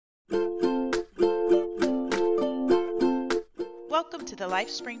Welcome to the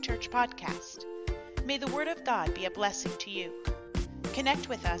LifeSpring Church podcast. May the Word of God be a blessing to you. Connect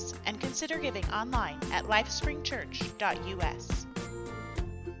with us and consider giving online at lifespringchurch.us.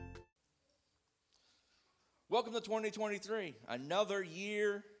 Welcome to 2023. Another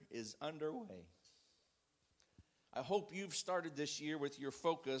year is underway. I hope you've started this year with your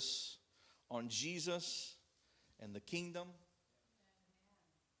focus on Jesus and the kingdom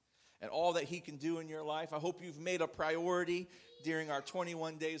and all that he can do in your life. I hope you've made a priority during our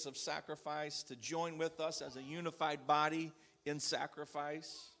 21 days of sacrifice to join with us as a unified body in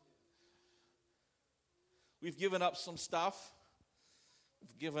sacrifice. We've given up some stuff.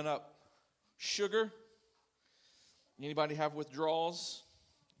 We've given up sugar. Anybody have withdrawals?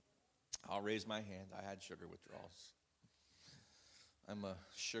 I'll raise my hand. I had sugar withdrawals. I'm a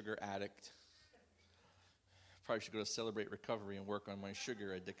sugar addict. Probably should go to Celebrate Recovery and work on my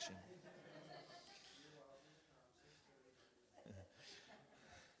sugar addiction.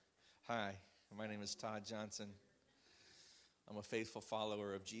 Hi, my name is Todd Johnson. I'm a faithful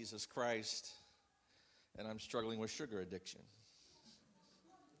follower of Jesus Christ, and I'm struggling with sugar addiction.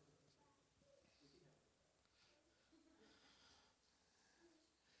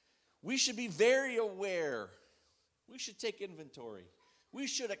 We should be very aware. We should take inventory. We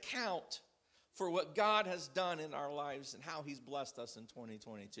should account for what God has done in our lives and how he's blessed us in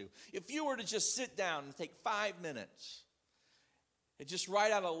 2022. If you were to just sit down and take 5 minutes and just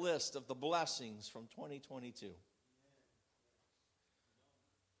write out a list of the blessings from 2022.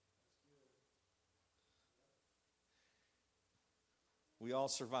 We all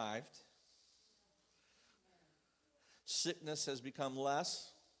survived. Sickness has become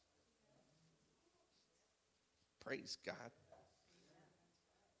less. Praise God.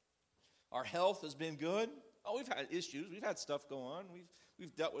 Our health has been good. Oh, we've had issues. We've had stuff go on.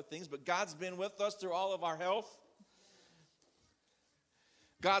 We've dealt with things, but God's been with us through all of our health.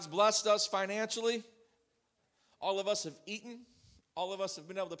 God's blessed us financially. All of us have eaten. All of us have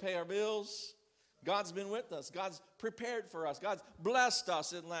been able to pay our bills. God's been with us. God's prepared for us. God's blessed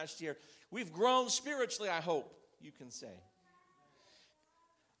us in last year. We've grown spiritually, I hope you can say.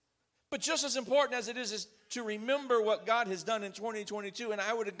 But just as important as it is to remember what God has done in 2022, and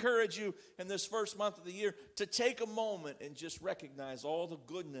I would encourage you in this first month of the year to take a moment and just recognize all the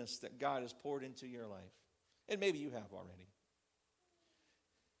goodness that God has poured into your life. And maybe you have already.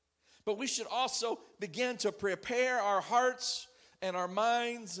 But we should also begin to prepare our hearts and our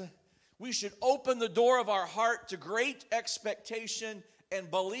minds. We should open the door of our heart to great expectation and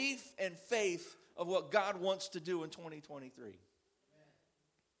belief and faith of what God wants to do in 2023.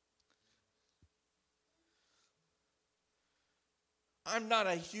 I'm not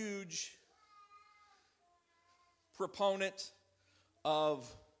a huge proponent of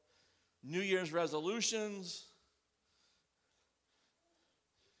New Year's resolutions.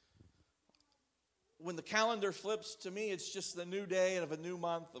 When the calendar flips to me, it's just the new day of a new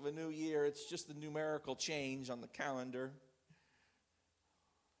month, of a new year. It's just a numerical change on the calendar.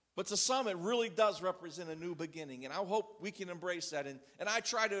 But to some, it really does represent a new beginning, and I hope we can embrace that. And I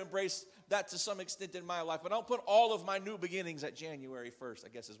try to embrace that to some extent in my life, but I don't put all of my new beginnings at January 1st, I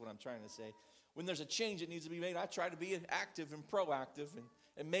guess is what I'm trying to say. When there's a change that needs to be made, I try to be active and proactive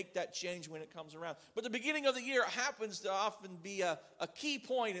and make that change when it comes around. But the beginning of the year happens to often be a key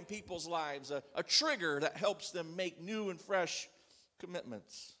point in people's lives, a trigger that helps them make new and fresh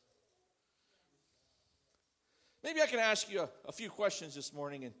commitments. Maybe I can ask you a few questions this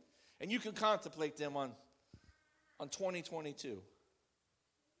morning, and you can contemplate them on 2022.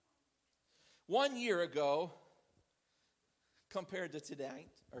 1 year ago, compared to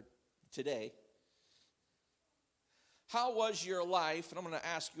today, how was your life? And I'm going to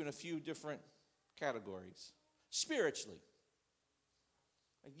ask you in a few different categories. Spiritually,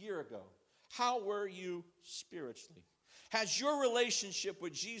 a year ago, how were you spiritually? Has your relationship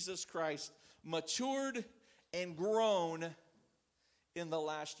with Jesus Christ matured and grown in the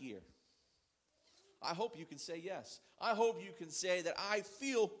last year? I hope you can say yes. I hope you can say that I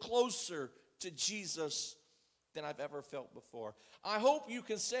feel closer to Jesus than I've ever felt before. I hope you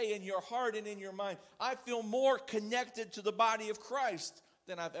can say in your heart and in your mind, I feel more connected to the body of Christ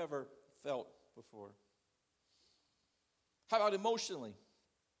than I've ever felt before. How about emotionally?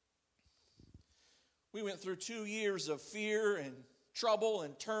 We went through 2 years of fear and trouble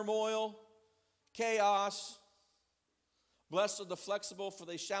and turmoil, chaos. Blessed are the flexible, for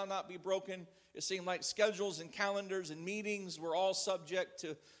they shall not be broken. It seemed like schedules and calendars and meetings were all subject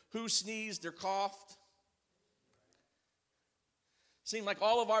to who sneezed or coughed. Seemed like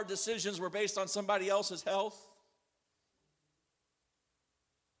all of our decisions were based on somebody else's health.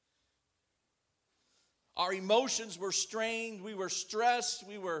 Our emotions were strained. We were stressed.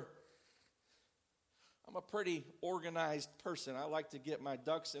 I'm a pretty organized person. I like to get my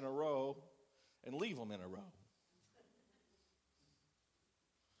ducks in a row and leave them in a row.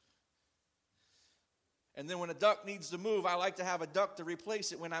 And then when a duck needs to move, I like to have a duck to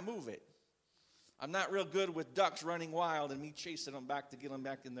replace it when I move it. I'm not real good with ducks running wild and me chasing them back to get them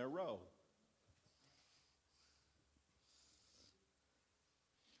back in their row.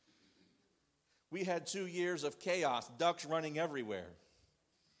 We had 2 years of chaos, ducks running everywhere.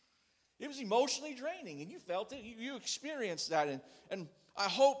 It was emotionally draining, and you felt it. You experienced that. And I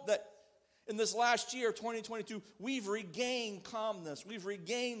hope that in this last year, 2022, we've regained calmness. We've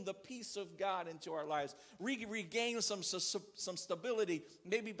regained the peace of God into our lives. Regained some stability,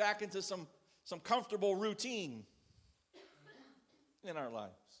 maybe back into some comfortable routine in our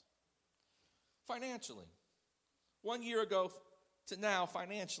lives. Financially. 1 year ago to now,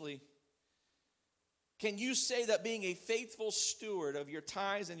 financially, can you say that being a faithful steward of your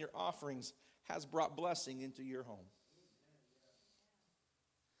tithes and your offerings has brought blessing into your home?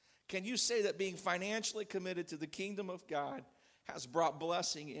 Can you say that being financially committed to the kingdom of God has brought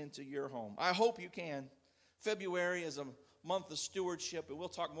blessing into your home? I hope you can. February is a month of stewardship, and we'll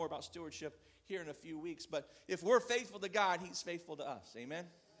talk more about stewardship here in a few weeks. But if we're faithful to God, He's faithful to us. Amen?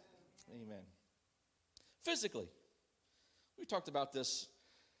 Amen. Physically, we talked about this.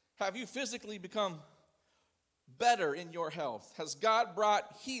 Have you physically become better in your health? Has God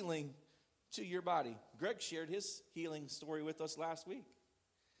brought healing to your body? Greg shared his healing story with us last week.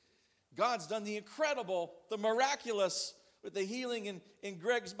 God's done the incredible, the miraculous with the healing in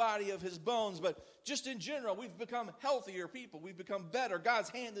Greg's body of his bones. But just in general, we've become healthier people. We've become better. God's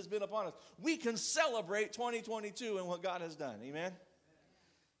hand has been upon us. We can celebrate 2022 and what God has done. Amen?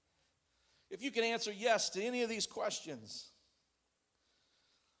 If you can answer yes to any of these questions,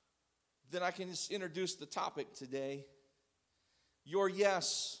 then I can just introduce the topic today. Your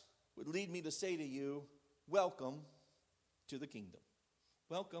yes would lead me to say to you, welcome to the kingdom.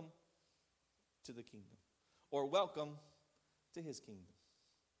 Welcome to the kingdom. Or welcome to His kingdom.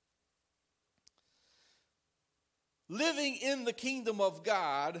 Living in the kingdom of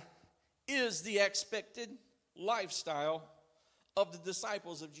God is the expected lifestyle of the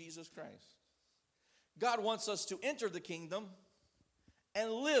disciples of Jesus Christ. God wants us to enter the kingdom and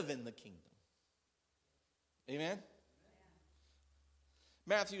live in the kingdom. Amen?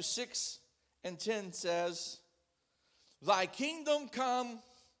 Matthew 6:10 says, Thy kingdom come,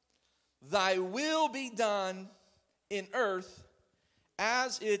 thy will be done in earth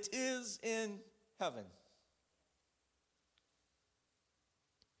as it is in heaven.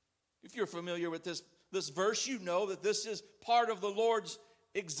 If you're familiar with this verse, you know that this is part of the Lord's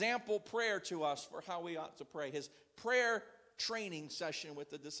example prayer to us for how we ought to pray. His prayer training session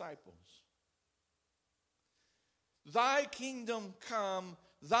with the disciples. Thy kingdom come,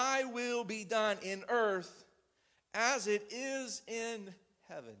 thy will be done in earth as it is in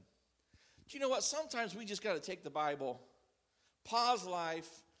heaven. Do you know what? Sometimes we just got to take the Bible, pause life,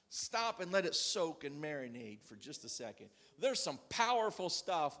 stop and let it soak and marinate for just a second. There's some powerful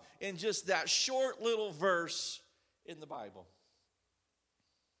stuff in just that short little verse in the Bible.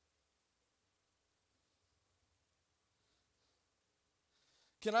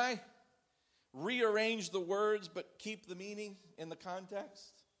 Can I rearrange the words but keep the meaning in the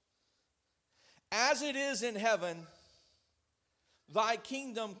context? As it is in heaven, thy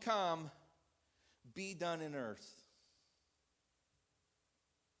kingdom come, be done in earth.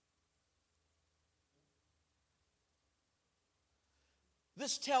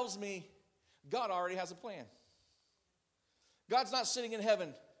 This tells me God already has a plan. God's not sitting in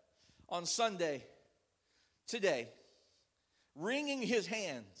heaven on Sunday, today, wringing his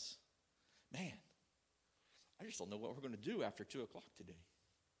hands. Man, I just don't know what we're going to do after 2 o'clock today.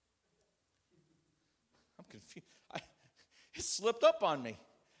 I'm confused. It slipped up on me.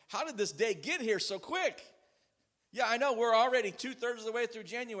 How did this day get here so quick? Yeah, I know we're already 2/3 of the way through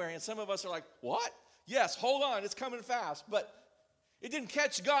January, and some of us are like, what? Yes, hold on, it's coming fast. But it didn't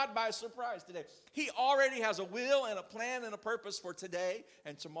catch God by surprise today. He already has a will and a plan and a purpose for today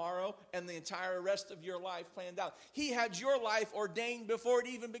and tomorrow and the entire rest of your life planned out. He had your life ordained before it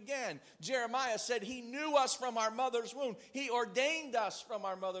even began. Jeremiah said he knew us from our mother's womb. He ordained us from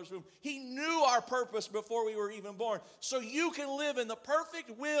our mother's womb. He knew our purpose before we were even born. So you can live in the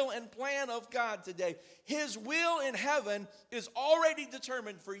perfect will and plan of God today. His will in heaven is already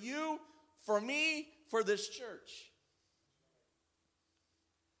determined for you, for me, for this church.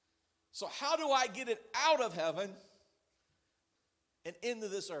 So how do I get it out of heaven and into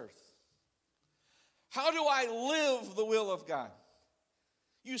this earth? How do I live the will of God?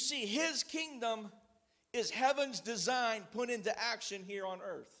 You see, his kingdom is heaven's design put into action here on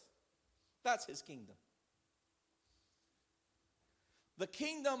earth. That's his kingdom. The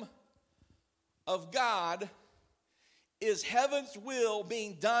kingdom of God is heaven's will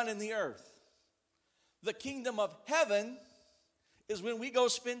being done in the earth. The kingdom of heaven is when we go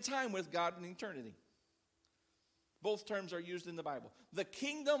spend time with God in eternity. Both terms are used in the Bible. The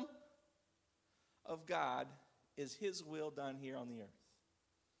kingdom of God is his will done here on the earth.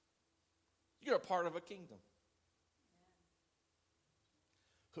 You're a part of a kingdom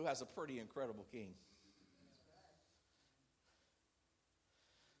who has a pretty incredible king.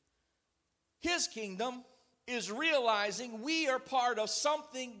 His kingdom is realizing we are part of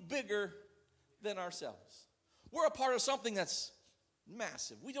something bigger than ourselves. We're a part of something that's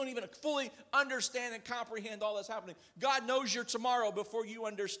massive. We don't even fully understand and comprehend all that's happening. God knows your tomorrow before you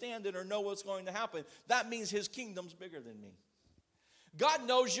understand it or know what's going to happen. That means his kingdom's bigger than me. God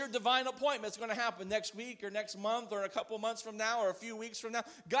knows your divine appointment's going to happen next week or next month or a couple months from now or a few weeks from now.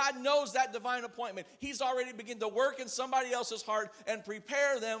 God knows that divine appointment. He's already begun to work in somebody else's heart and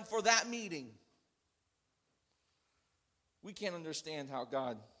prepare them for that meeting. We can't understand how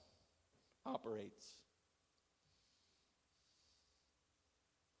God operates.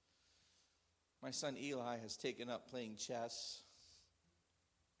 My son Eli has taken up playing chess.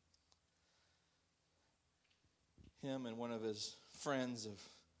 Him and one of his friends have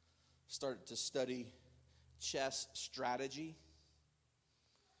started to study chess strategy.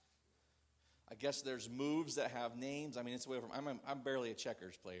 I guess there's moves that have names. I mean, it's way from I'm barely a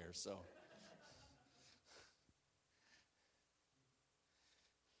checkers player, so.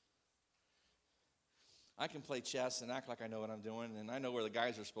 I can play chess and act like I know what I'm doing, and I know where the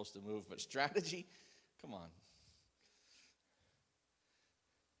guys are supposed to move, but strategy, come on.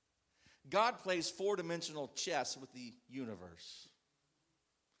 God plays four-dimensional chess with the universe.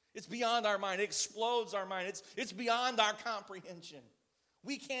 It's beyond our mind. It explodes our mind. It's beyond our comprehension.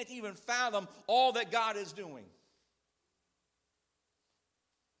 We can't even fathom all that God is doing.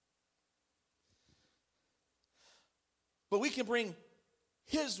 But we can bring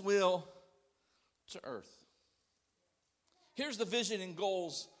his will to earth. Here's the vision and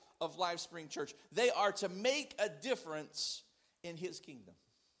goals of LifeSpring Church. They are to make a difference in his kingdom.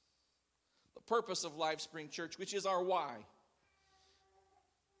 The purpose of LifeSpring Church, which is our why.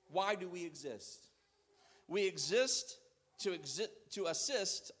 Why do we exist? We exist to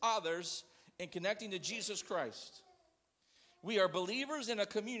assist others in connecting to Jesus Christ. We are believers in a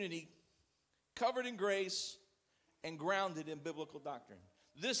community covered in grace and grounded in biblical doctrine.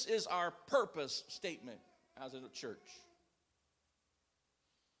 This is our purpose statement as a church.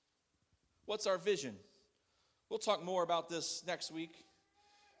 What's our vision? We'll talk more about this next week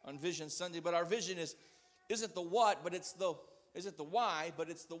on Vision Sunday, but our vision isn't the what, but it's the why, but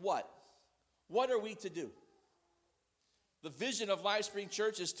it's the what. What are we to do? The vision of LifeSpring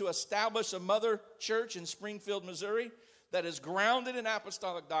Church is to establish a mother church in Springfield, Missouri that is grounded in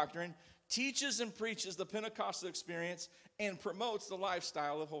apostolic doctrine, teaches and preaches the Pentecostal experience, and promotes the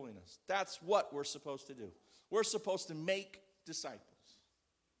lifestyle of holiness. That's what we're supposed to do. We're supposed to make disciples.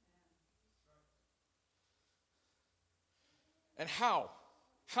 And how?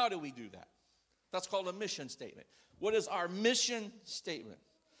 How do we do that? That's called a mission statement. What is our mission statement?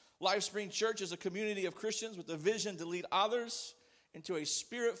 LifeSpring Church is a community of Christians with a vision to lead others into a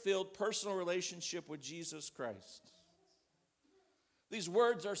spirit-filled personal relationship with Jesus Christ. These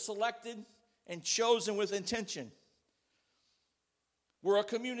words are selected and chosen with intention. We're a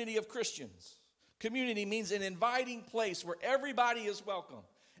community of Christians. Community means an inviting place where everybody is welcome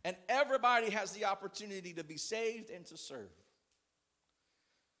and everybody has the opportunity to be saved and to serve.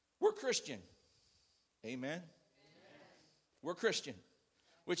 We're Christian. Amen? We're Christian,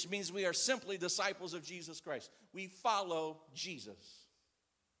 which means we are simply disciples of Jesus Christ. We follow Jesus.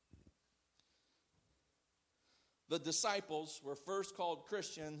 The disciples were first called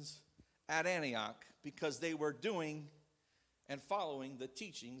Christians at Antioch because they were doing and following the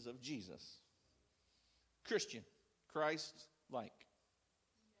teachings of Jesus. Christian, Christ-like.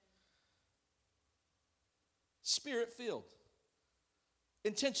 Spirit-filled.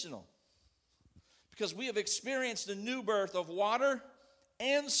 Intentional. Because we have experienced the new birth of water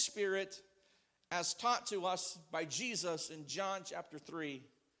and spirit as taught to us by Jesus in John chapter 3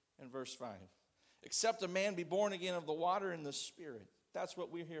 and verse 5. Except a man be born again of the water and the spirit. That's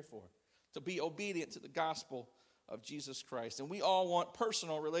what we're here for. To be obedient to the gospel of Jesus Christ. And we all want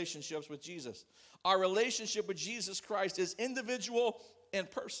personal relationships with Jesus. Our relationship with Jesus Christ is individual and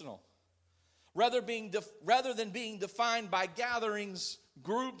personal. Rather than being defined by gatherings,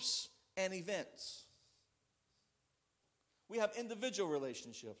 groups, and events. We have individual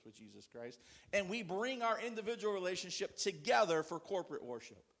relationships with Jesus Christ, and we bring our individual relationship together for corporate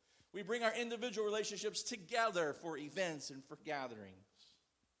worship. We bring our individual relationships together for events and for gatherings.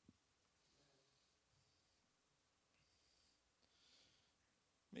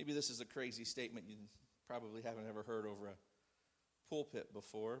 Maybe this is a crazy statement you probably haven't ever heard over a pulpit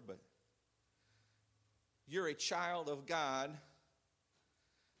before, but you're a child of God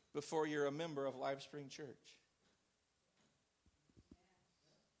before you're a member of LifeSpring Church.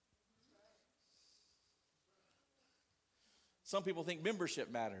 Some people think membership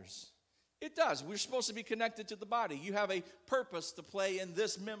matters. It does. We're supposed to be connected to the body. You have a purpose to play in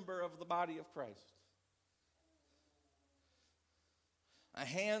this member of the body of Christ. A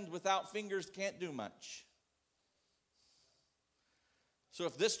hand without fingers can't do much. So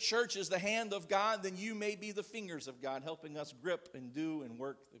if this church is the hand of God, then you may be the fingers of God, helping us grip and do and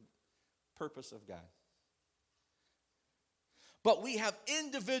work the purpose of God. But we have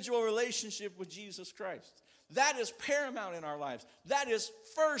individual relationship with Jesus Christ. That is paramount in our lives. That is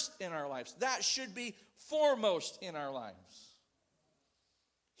first in our lives. That should be foremost in our lives.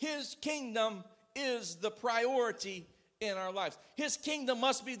 His kingdom is the priority in our lives. His kingdom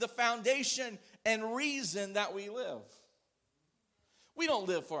must be the foundation and reason that we live. We don't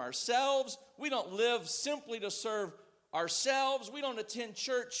live for ourselves. We don't live simply to serve ourselves. We don't attend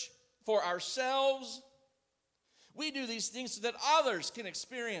church for ourselves. We do these things so that others can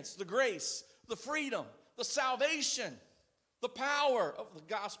experience the grace, the freedom, the salvation, the power of the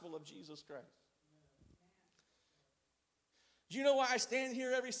gospel of Jesus Christ. Do you know why I stand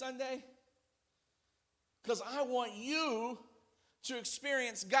here every Sunday? Because I want you to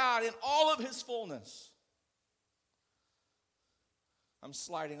experience God in all of his fullness. I'm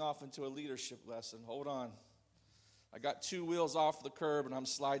sliding off into a leadership lesson. Hold on. I got 2 wheels off the curb and I'm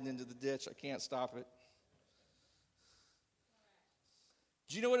sliding into the ditch. I can't stop it.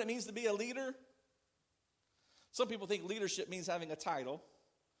 Do you know what it means to be a leader? Some people think leadership means having a title.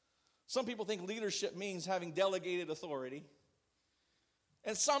 Some people think leadership means having delegated authority.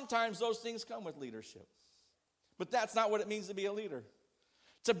 And sometimes those things come with leadership. But that's not what it means to be a leader.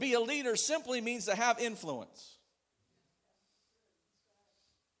 To be a leader simply means to have influence.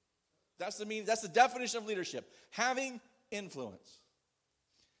 That's the definition of leadership. Having influence.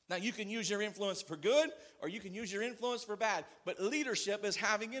 Now, you can use your influence for good or you can use your influence for bad. But leadership is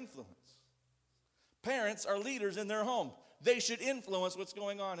having influence. Parents are leaders in their home. They should influence what's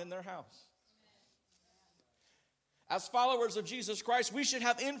going on in their house. As followers of Jesus Christ, we should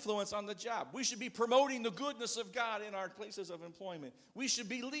have influence on the job. We should be promoting the goodness of God in our places of employment. We should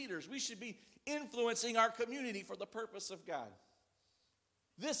be leaders. We should be influencing our community for the purpose of God.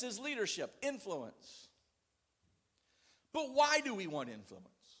 This is leadership, influence. But why do we want influence?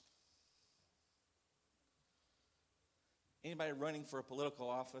 Anybody running for a political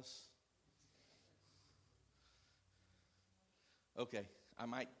office? Okay, I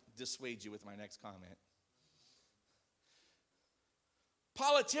might dissuade you with my next comment.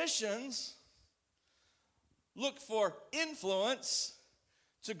 Politicians look for influence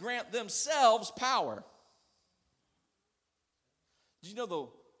to grant themselves power. Do you know the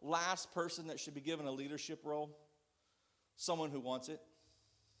last person that should be given a leadership role? Someone who wants it.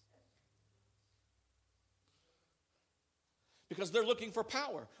 Because they're looking for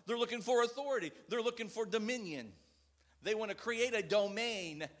power. They're looking for authority. They're looking for dominion. They want to create a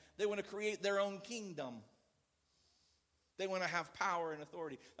domain. They want to create their own kingdom. They want to have power and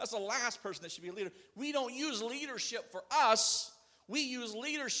authority. That's the last person that should be a leader. We don't use leadership for us. We use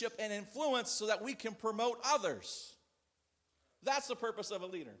leadership and influence so that we can promote others. That's the purpose of a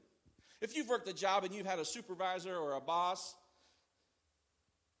leader. If you've worked a job and you've had a supervisor or a boss,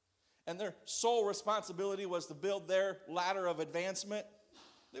 and their sole responsibility was to build their ladder of advancement,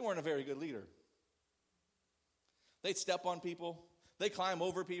 they weren't a very good leader. They'd step on people. They climb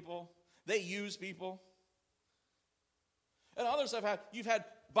over people. They use people. And others you've had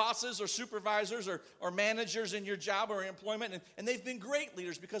bosses or supervisors or managers in your job or employment, and they've been great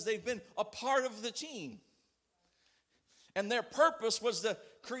leaders because they've been a part of the team. And their purpose was to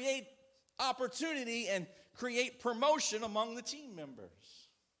create opportunity and create promotion among the team members.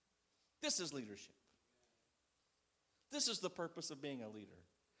 This is leadership. This is the purpose of being a leader.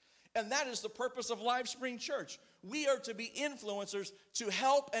 And that is the purpose of LifeSpring Church. We are to be influencers to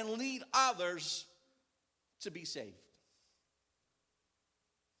help and lead others to be saved.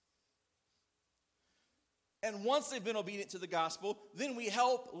 And once they've been obedient to the gospel, then we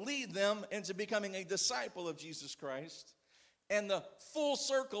help lead them into becoming a disciple of Jesus Christ. And the full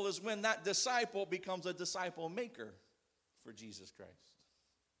circle is when that disciple becomes a disciple maker for Jesus Christ.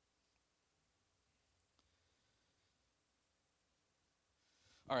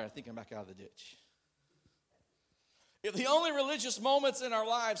 All right, I think I'm back out of the ditch. If the only religious moments in our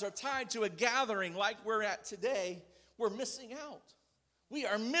lives are tied to a gathering like we're at today, we're missing out. We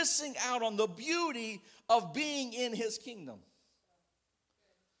are missing out on the beauty of being in his kingdom.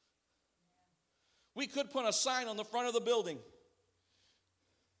 We could put a sign on the front of the building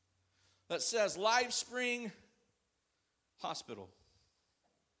that says LifeSpring Hospital.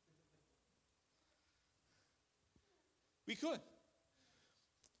 We could.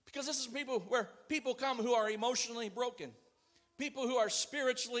 Because this is where people come who are emotionally broken, people who are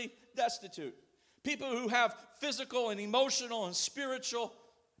spiritually destitute, people who have physical and emotional and spiritual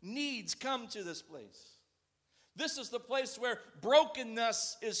needs come to this place. This is the place where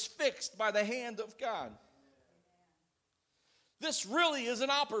brokenness is fixed by the hand of God. This really is an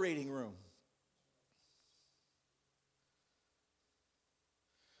operating room.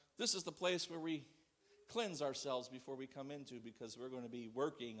 This is the place where we cleanse ourselves before we come into, because we're going to be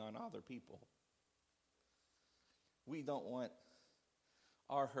working on other people. We don't want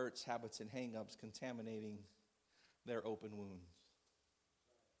our hurts, habits, and hang-ups contaminating their open wounds.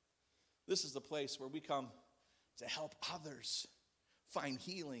 This is the place where we come to help others find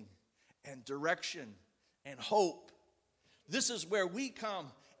healing and direction and hope. This is where we come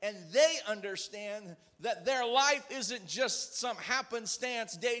and they understand that their life isn't just some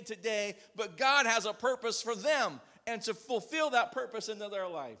happenstance day to day, but God has a purpose for them and to fulfill that purpose into their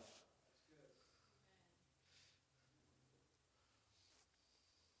life.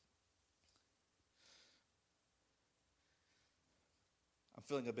 I'm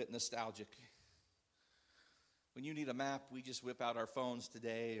feeling a bit nostalgic. When you need a map, we just whip out our phones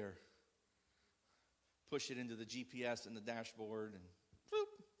today or push it into the GPS in the dashboard and boop.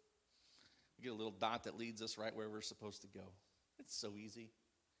 We get a little dot that leads us right where we're supposed to go. It's so easy.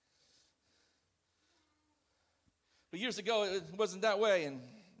 But years ago, it wasn't that way. And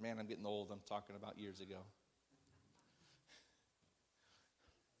man, I'm getting old. I'm talking about years ago.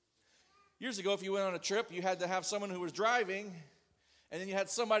 Years ago, if you went on a trip, you had to have someone who was driving, and then you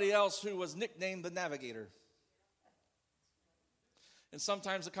had somebody else who was nicknamed the navigator. And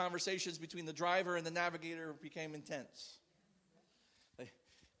sometimes the conversations between the driver and the navigator became intense.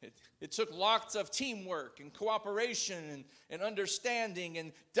 It took lots of teamwork and cooperation and understanding,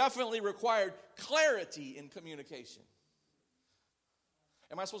 and definitely required clarity in communication.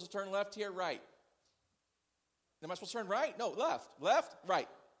 Am I supposed to turn left here? Right. Am I supposed to turn right? No, left. Left, right.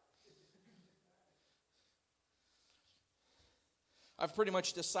 I've pretty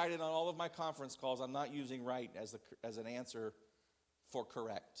much decided on all of my conference calls I'm not using right as an answer for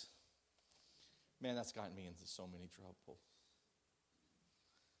correct. Man, that's gotten me into so many trouble.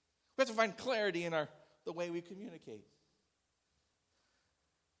 We have to find clarity in the way we communicate.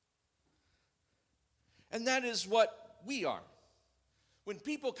 And that is what we are. When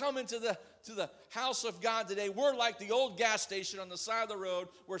people come into the house of God today, we're like the old gas station on the side of the road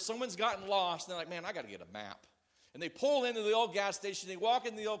where someone's gotten lost. And they're like, man, I got to get a map. And they pull into the old gas station, they walk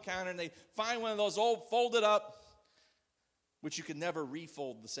into the old counter, and they find one of those old folded up, which you can never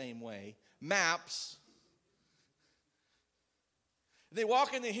refold the same way, maps. They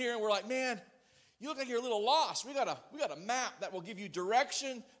walk into here and we're like, man, you look like you're a little lost. We got a map that will give you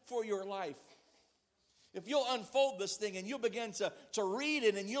direction for your life. If you'll unfold this thing and you'll begin to read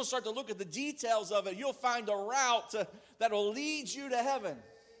it and you'll start to look at the details of it, you'll find a route that will lead you to heaven.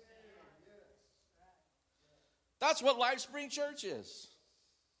 That's what LifeSpring Church is.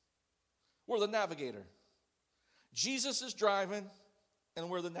 We're the navigator. Jesus is driving, and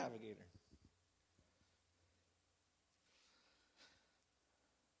we're the navigator.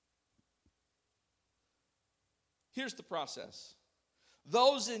 Here's the process.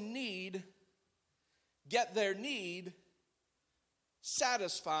 Those in need get their need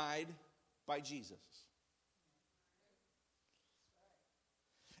satisfied by Jesus.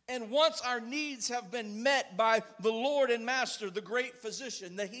 And once our needs have been met by the Lord and Master, the great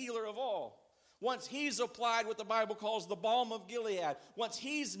physician, the healer of all, once he's applied what the Bible calls the balm of Gilead, once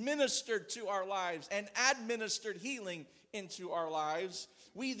he's ministered to our lives and administered healing into our lives,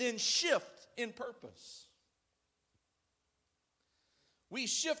 we then shift in purpose. We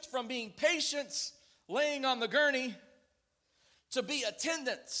shift from being patients laying on the gurney to be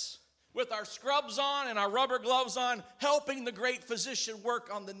attendants with our scrubs on and our rubber gloves on, helping the great physician work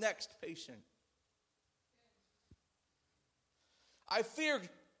on the next patient. I fear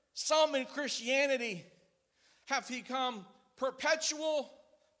some in Christianity have become perpetual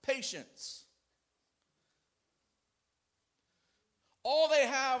patients. All they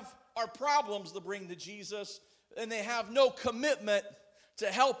have are problems to bring to Jesus, and they have no commitment to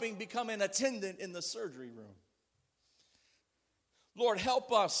helping become an attendant in the surgery room. Lord,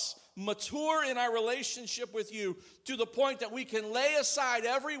 help us mature in our relationship with you to the point that we can lay aside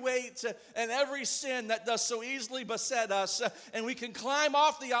every weight and every sin that does so easily beset us, and we can climb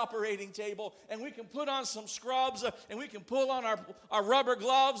off the operating table, and we can put on some scrubs, and we can pull on our rubber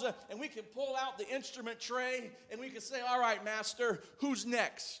gloves, and we can pull out the instrument tray, and we can say, all right, Master, who's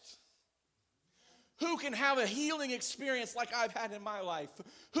next? Who can have a healing experience like I've had in my life?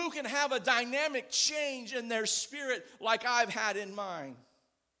 Who can have a dynamic change in their spirit like I've had in mine?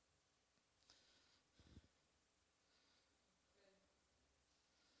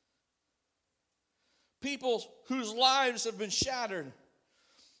 People whose lives have been shattered,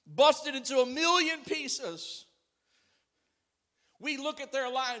 busted into a million pieces. We look at their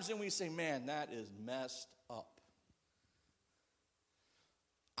lives and we say, man, that is messed up.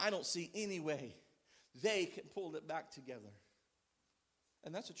 I don't see any way they can pull it back together.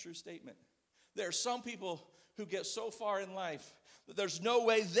 And that's a true statement. There are some people who get so far in life that there's no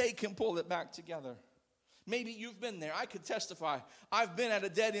way they can pull it back together. Maybe you've been there. I could testify. I've been at a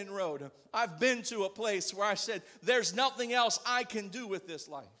dead-end road. I've been to a place where I said, there's nothing else I can do with this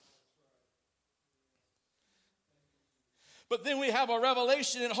life. But then we have a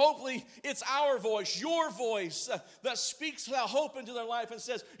revelation, and hopefully it's our voice, your voice, that speaks that hope into their life and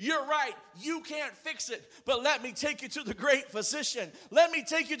says, you're right, you can't fix it, but let me take you to the great physician. Let me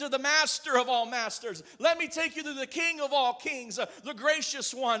take you to the master of all masters. Let me take you to the king of all kings, the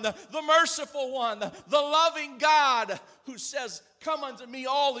gracious one, the merciful one, the loving God who says, come unto me,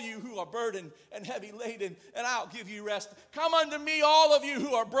 all of you who are burdened and heavy laden, and I'll give you rest. Come unto me, all of you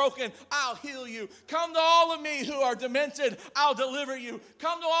who are broken, I'll heal you. Come to all of me who are demented, I'll deliver you.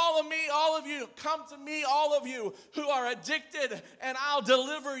 Come to all of me, all of you. Come to me, all of you who are addicted, and I'll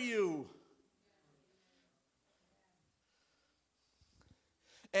deliver you.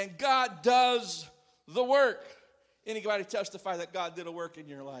 And God does the work. Anybody testify that God did a work in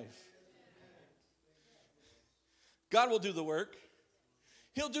your life? God will do the work.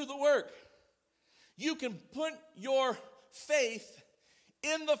 He'll do the work. You can put your faith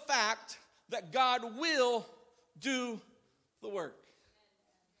in the fact that God will do the work.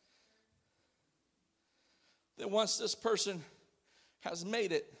 That once this person has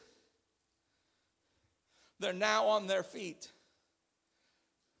made it, they're now on their feet.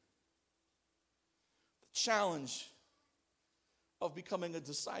 The challenge of becoming a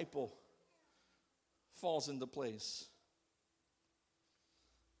disciple falls into place.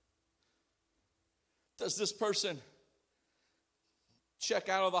 Does this person check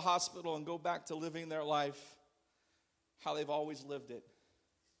out of the hospital and go back to living their life how they've always lived it?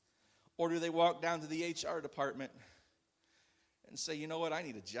 Or do they walk down to the HR department and say, you know what, I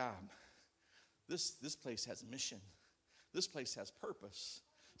need a job. This place has mission. This place has purpose.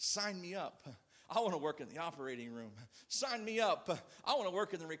 Sign me up. I want to work in the operating room. Sign me up. I want to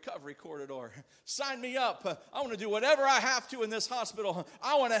work in the recovery corridor. Sign me up. I want to do whatever I have to in this hospital.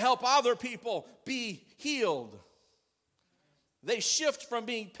 I want to help other people be healed. They shift from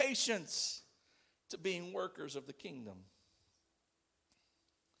being patients to being workers of the kingdom.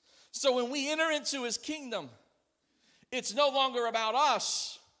 So when we enter into his kingdom, it's no longer about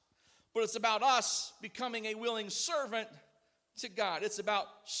us, but it's about us becoming a willing servant to God. It's about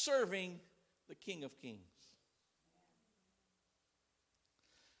serving the King of Kings.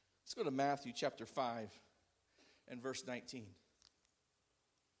 Let's go to Matthew chapter 5 and verse 19.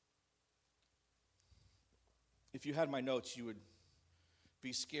 If you had my notes, you would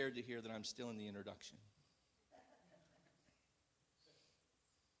be scared to hear that I'm still in the introduction.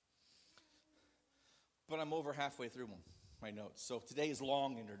 But I'm over halfway through my notes. So today's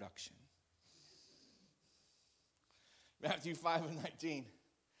long introduction. Matthew 5 and 19.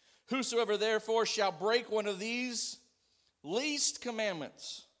 Whosoever therefore shall break one of these least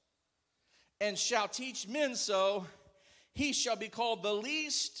commandments and shall teach men so, he shall be called the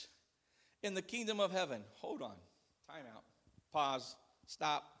least in the kingdom of heaven. Hold on. Time out. Pause.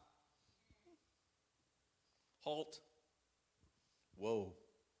 Stop. Halt. Whoa.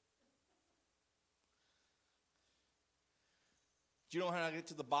 Do you know how to get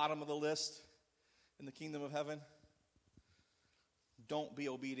to the bottom of the list in the kingdom of heaven? Don't be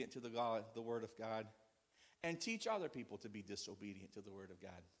obedient to the word of God. And teach other people to be disobedient to the word of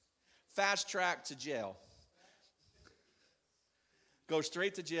God. Fast track to jail. Go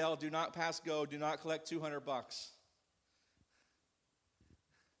straight to jail. Do not pass go. Do not collect $200.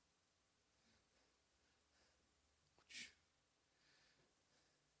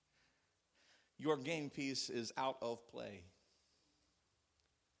 Your game piece is out of play.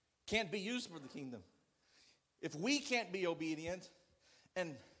 Can't be used for the kingdom. If we can't be obedient,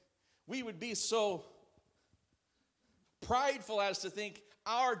 and we would be so prideful as to think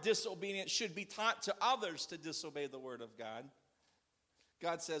our disobedience should be taught to others to disobey the word of God.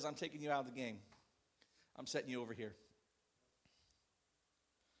 God says, I'm taking you out of the game. I'm setting you over here.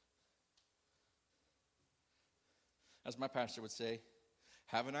 As my pastor would say,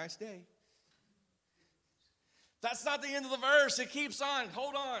 have a nice day. That's not the end of the verse. It keeps on.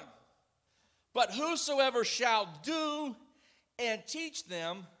 Hold on. But whosoever shall do and teach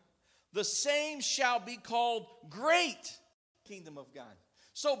them, the same shall be called great kingdom of God.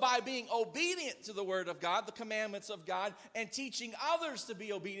 So by being obedient to the word of God, the commandments of God, and teaching others to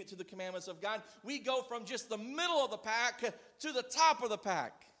be obedient to the commandments of God, we go from just the middle of the pack to the top of the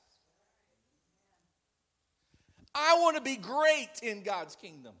pack. I want to be great in God's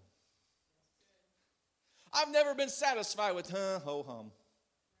kingdom. I've never been satisfied with ho-hum.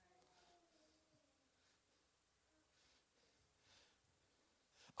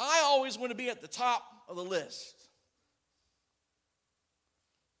 I always want to be at the top of the list.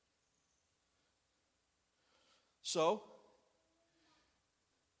 So,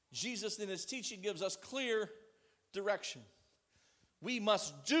 Jesus in his teaching gives us clear direction. We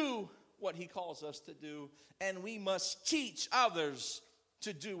must do what he calls us to do, and we must teach others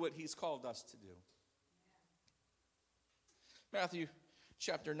to do what he's called us to do. Matthew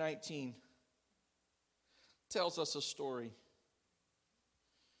chapter 19 tells us a story.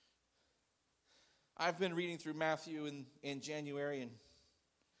 I've been reading through Matthew in January, and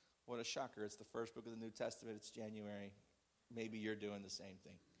what a shocker. It's the first book of the New Testament. It's January. Maybe you're doing the same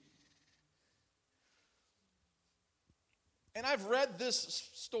thing. And I've read this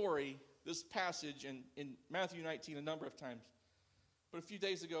story, this passage in Matthew 19 a number of times. But a few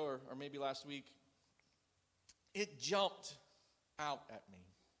days ago, or maybe last week, it jumped out at me.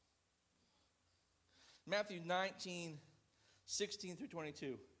 Matthew 19, 16 through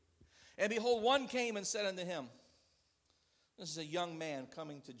 22. And behold, one came and said unto him, this is a young man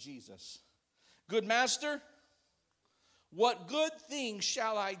coming to Jesus. Good master, what good thing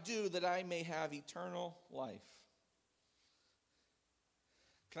shall I do that I may have eternal life?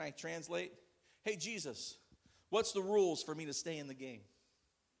 Can I translate? Hey, Jesus, what's the rules for me to stay in the game?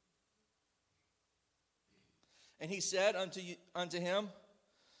 And he said unto him,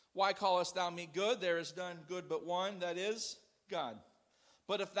 why callest thou me good? There is none good but one, that is God.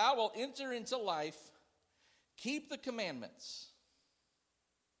 But if thou wilt enter into life, keep the commandments.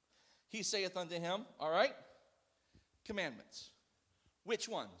 He saith unto him, all right, commandments. Which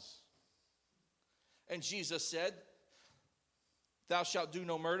ones? And Jesus said, thou shalt do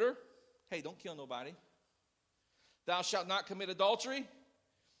no murder. Hey, don't kill nobody. Thou shalt not commit adultery.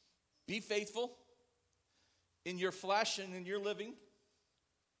 Be faithful in your flesh and in your living.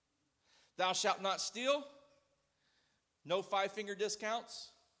 Thou shalt not steal. No 5-finger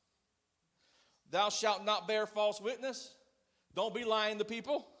discounts. Thou shalt not bear false witness. Don't be lying to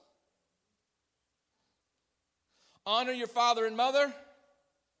people. Honor your father and mother.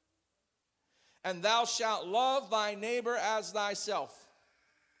 And thou shalt love thy neighbor as thyself.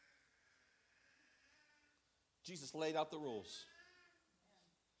 Jesus laid out the rules.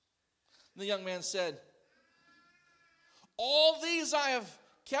 And the young man said, all these I have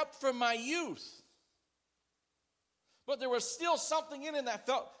kept from my youth. But there was still something in him that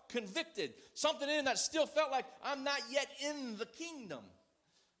felt convicted. Something in him that still felt like, I'm not yet in the kingdom.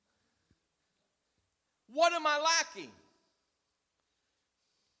 What am I lacking?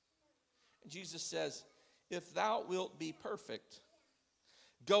 And Jesus says, if thou wilt be perfect,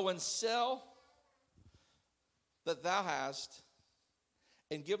 go and sell that thou hast,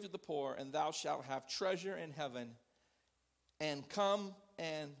 and give to the poor, and thou shalt have treasure in heaven, and come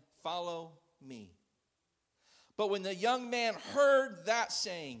and follow me. But when the young man heard that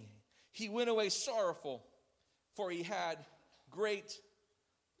saying, he went away sorrowful, for he had great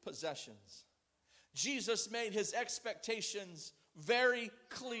possessions. Jesus made his expectations very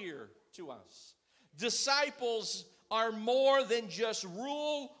clear to us. Disciples are more than just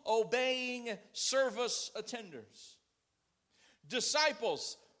rule-obeying service attenders.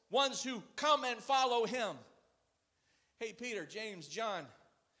 Disciples, ones who come and follow him. Hey, Peter, James, John,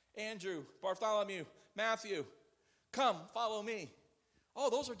 Andrew, Bartholomew, Matthew, come, follow me. Oh,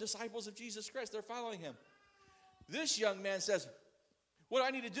 those are disciples of Jesus Christ. They're following him. This young man says, what do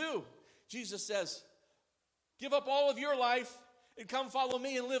I need to do? Jesus says, give up all of your life and come follow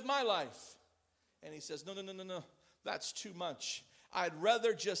me and live my life. And he says, no. That's too much. I'd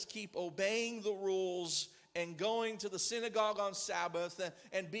rather just keep obeying the rules and going to the synagogue on Sabbath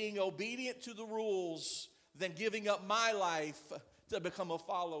and being obedient to the rules than giving up my life to become a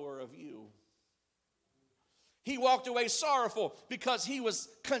follower of you. He walked away sorrowful because he was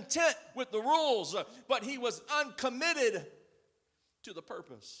content with the rules, but he was uncommitted to the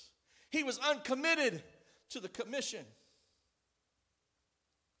purpose. He was uncommitted to the commission.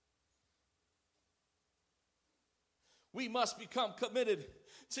 We must become committed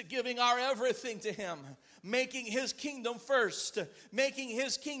to giving our everything to him, making his kingdom first, making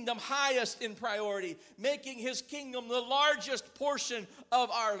his kingdom highest in priority, making his kingdom the largest portion of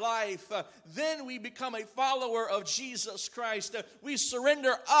our life. Then we become a follower of Jesus Christ. We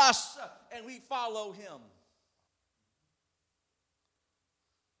surrender us and we follow him.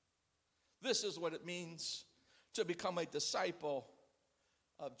 This is what it means to become a disciple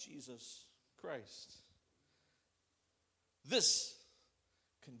of Jesus Christ. This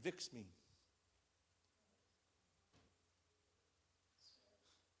convicts me.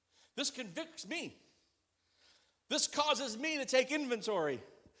 This convicts me. This causes me to take inventory.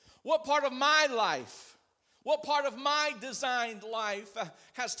 What part of my life, what part of my designed life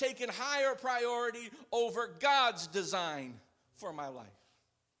has taken higher priority over God's design for my life?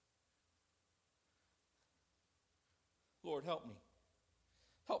 Lord, help me.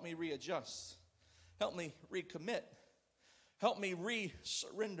 Help me readjust. Help me recommit. Help me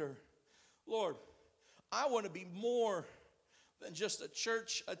re-surrender. Lord, I want to be more than just a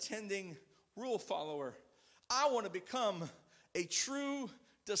church attending rule follower. I want to become a true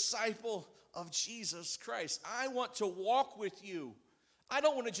disciple of Jesus Christ. I want to walk with you. I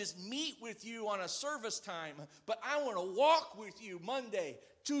don't want to just meet with you on a service time, but I want to walk with you Monday,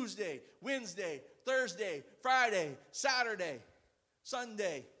 Tuesday, Wednesday, Thursday, Friday, Saturday,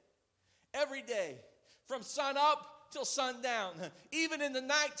 Sunday, every day, from sun up till sundown, even in the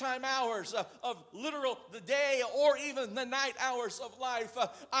nighttime hours of literal the day or even the night hours of life.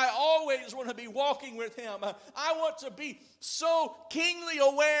 I always want to be walking with him. I want to be so keenly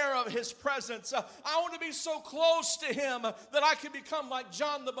aware of his presence. I want to be so close to him that I can become like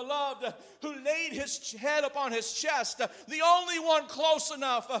John the Beloved, who laid his head upon his chest, the only one close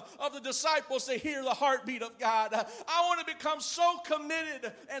enough of the disciples to hear the heartbeat of God. I want to become so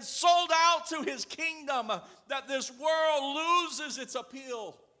committed and sold out to his kingdom that this world loses its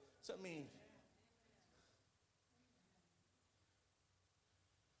appeal to me.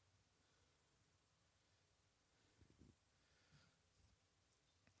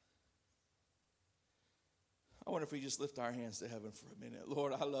 I wonder if we just lift our hands to heaven for a minute.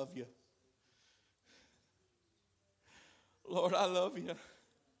 Lord, I love you. Lord, I love you.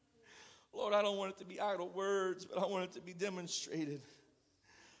 Lord, I don't want it to be idle words, but I want it to be demonstrated.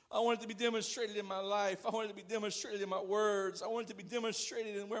 I want it to be demonstrated in my life. I want it to be demonstrated in my words. I want it to be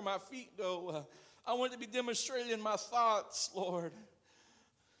demonstrated in where my feet go. I want it to be demonstrated in my thoughts, Lord.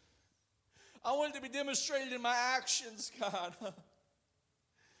 I want it to be demonstrated in my actions, God.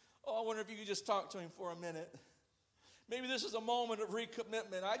 Oh, I wonder if you could just talk to him for a minute. Maybe this is a moment of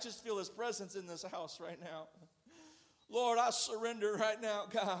recommitment. I just feel his presence in this house right now. Lord, I surrender right now,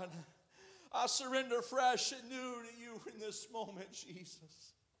 God. I surrender fresh and new to you in this moment, Jesus.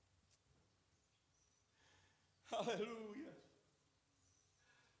 Hallelujah.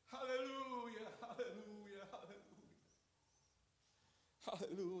 Hallelujah. Hallelujah. Hallelujah.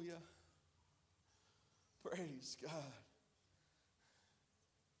 Hallelujah. Praise God.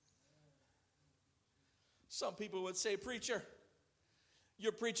 Some people would say, preacher,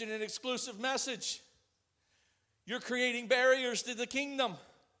 you're preaching an exclusive message. You're creating barriers to the kingdom.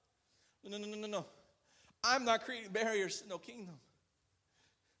 No. I'm not creating barriers to no kingdom.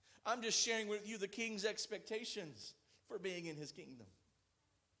 I'm just sharing with you the king's expectations for being in his kingdom.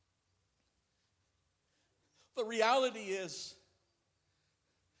 The reality is,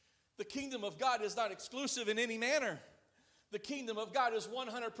 the kingdom of God is not exclusive in any manner. The kingdom of God is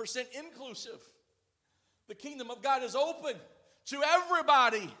 100% inclusive. The kingdom of God is open to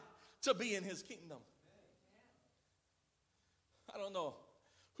everybody to be in his kingdom. I don't know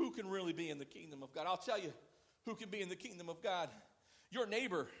who can really be in the kingdom of God. I'll tell you who can be in the kingdom of God. Your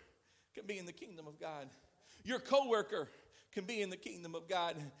neighbor can be in the kingdom of God. Your coworker can be in the kingdom of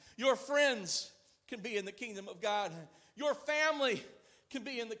God. Your friends can be in the kingdom of God. Your family can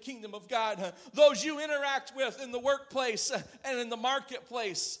be in the kingdom of God. Those you interact with in the workplace and in the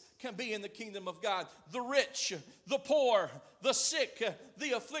marketplace can be in the kingdom of God. The rich, the poor, the sick,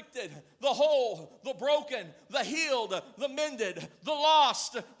 the afflicted, the whole, the broken, the healed, the mended, the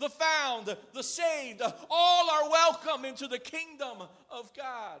lost, the found, the saved, all are welcome into the kingdom of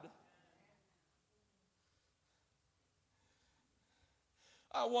God.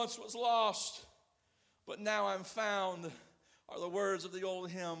 I once was lost, but now I'm found, are the words of the old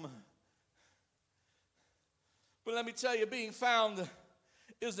hymn. But let me tell you, being found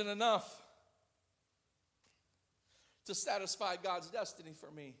isn't enough. to satisfy God's destiny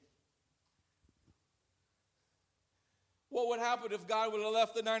for me. What would happen if God would have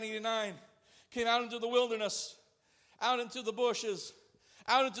left the 99, came out into the wilderness, out into the bushes,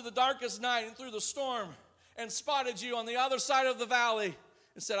 out into the darkest night and through the storm, and spotted you on the other side of the valley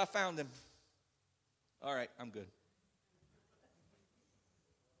and said, I found him. All right, I'm good.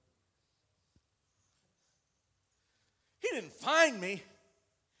 He didn't find me.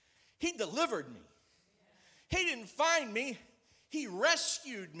 He delivered me. He didn't find me. He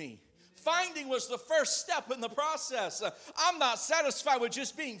rescued me. Finding was the first step in the process. I'm not satisfied with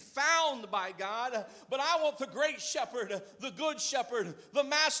just being found by God, but I want the great shepherd, the good shepherd, the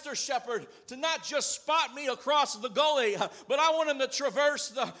master shepherd to not just spot me across the gully, but I want him to traverse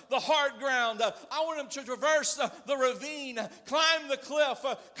the hard ground. I want him to traverse the ravine, climb the cliff,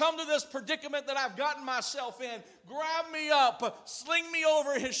 come to this predicament that I've gotten myself in, grab me up, sling me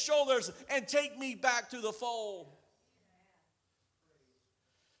over his shoulders, and take me back to the fold.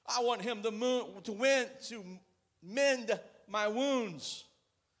 I want him to mend my wounds.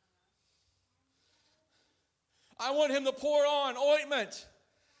 I want him to pour on ointment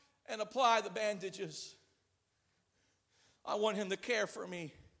and apply the bandages. I want him to care for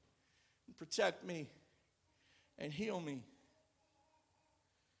me and protect me and heal me.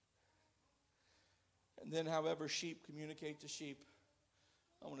 And then however sheep communicate to sheep,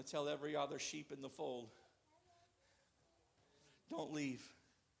 I want to tell every other sheep in the fold, don't leave.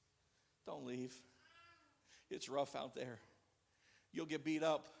 Don't leave. It's rough out there. You'll get beat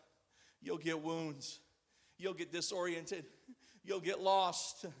up. You'll get wounds. You'll get disoriented. You'll get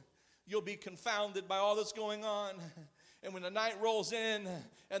lost. You'll be confounded by all that's going on. And when the night rolls in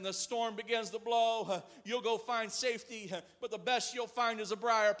and the storm begins to blow, you'll go find safety. But the best you'll find is a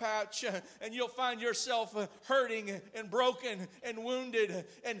briar patch. And you'll find yourself hurting and broken and wounded.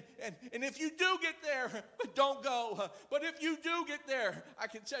 And if you do get there, but don't go. But if you do get there, I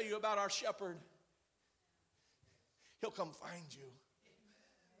can tell you about our shepherd. He'll come find you.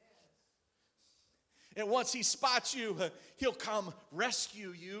 And once he spots you, he'll come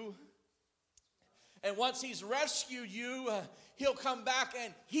rescue you. And once he's rescued you, he'll come back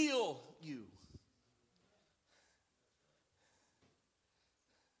and heal you.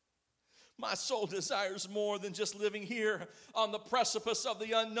 My soul desires more than just living here on the precipice of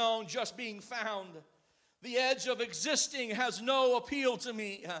the unknown, just being found. The edge of existing has no appeal to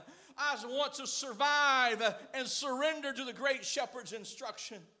me. I want to survive and surrender to the great shepherd's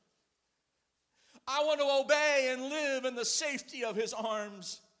instruction. I want to obey and live in the safety of his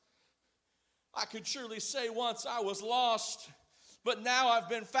arms. I could surely say once I was lost, but now I've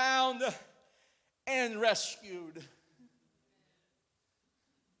been found and rescued.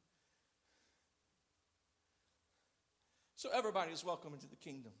 So everybody is welcome into the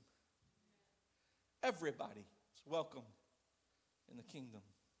kingdom. Everybody is welcome in the kingdom.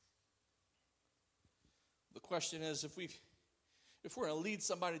 The question is, if we're going to lead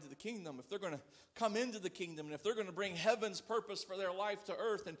somebody to the kingdom, if they're going to come into the kingdom, and if they're going to bring heaven's purpose for their life to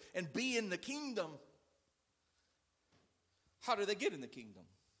earth and be in the kingdom, how do they get in the kingdom?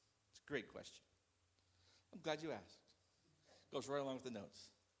 It's a great question. I'm glad you asked. Goes right along with the notes.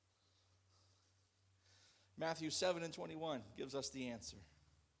 Matthew 7:21 gives us the answer.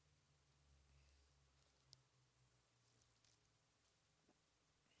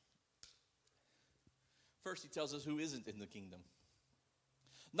 First, he tells us who isn't in the kingdom.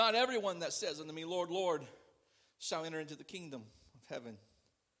 Not everyone that says unto me, Lord, Lord, shall enter into the kingdom of heaven.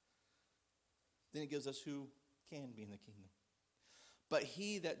 Then he gives us who can be in the kingdom. But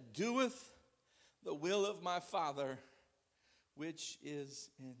he that doeth the will of my Father, which is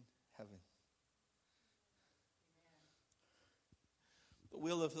in heaven. The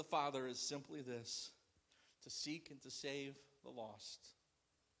will of the Father is simply this: to seek and to save the lost.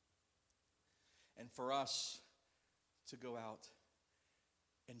 And for us to go out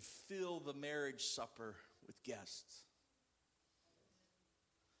and fill the marriage supper with guests.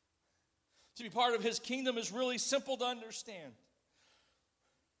 To be part of his kingdom is really simple to understand.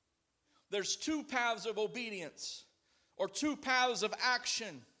 There's two paths of obedience, or two paths of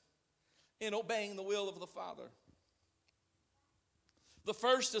action in obeying the will of the Father. The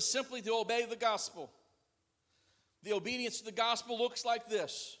first is simply to obey the gospel. The obedience to the gospel looks like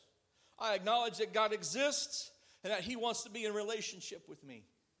this: I acknowledge that God exists and that he wants to be in relationship with me.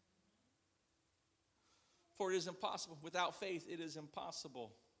 For it is impossible. Without faith, it is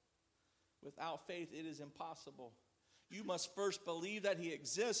impossible. Without faith, it is impossible. You must first believe that he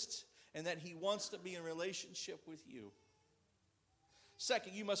exists and that he wants to be in relationship with you.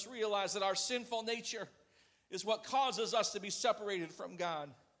 Second, you must realize that our sinful nature is what causes us to be separated from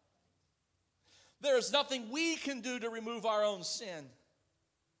God. There is nothing we can do to remove our own sin.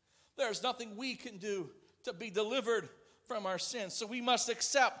 There is nothing we can do to be delivered from our sins. So we must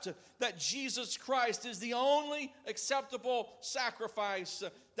accept that Jesus Christ is the only acceptable sacrifice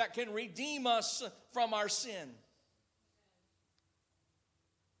that can redeem us from our sin.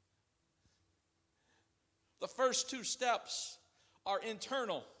 The first two steps are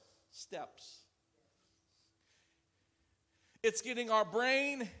internal steps. It's getting our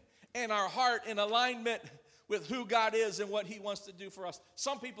brain and our heart in alignment with who God is and what He wants to do for us.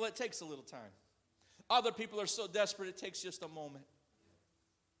 Some people, it takes a little time. Other people are so desperate, it takes just a moment.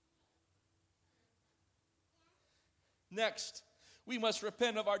 Next, we must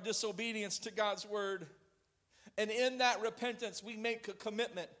repent of our disobedience to God's word. And in that repentance, we make a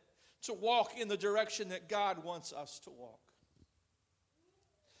commitment to walk in the direction that God wants us to walk.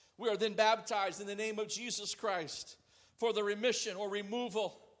 We are then baptized in the name of Jesus Christ for the remission or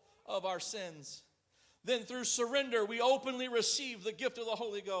removal of our sins. Then through surrender, we openly receive the gift of the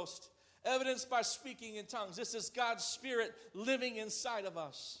Holy Ghost, evidenced by speaking in tongues. This is God's Spirit living inside of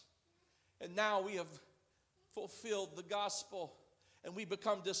us. And now we have fulfilled the gospel, and we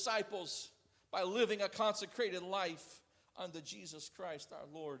become disciples by living a consecrated life unto Jesus Christ, our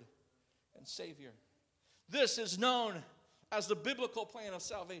Lord and Savior. This is known as the biblical plan of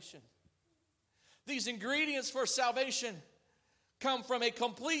salvation. These ingredients for salvation come from a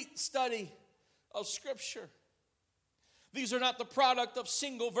complete study of Scripture. These are not the product of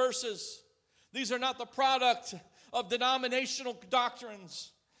single verses. These are not the product of denominational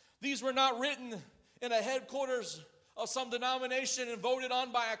doctrines. These were not written in a headquarters of some denomination and voted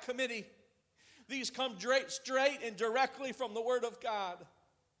on by a committee. These come straight and directly from the Word of God.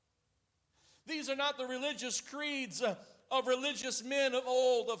 These are not the religious creeds of religious men of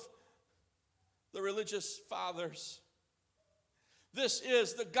old, of the religious fathers. This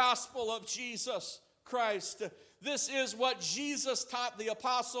is the gospel of Jesus Christ. This is what Jesus taught the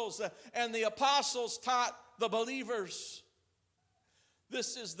apostles, and the apostles taught the believers.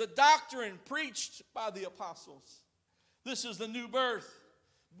 This is the doctrine preached by the apostles. This is the new birth,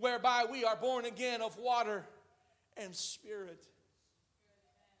 whereby we are born again of water and spirit.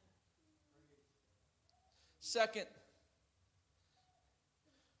 Second,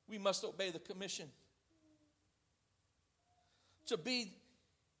 we must obey the commission. To be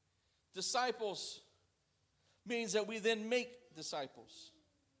disciples means that we then make disciples.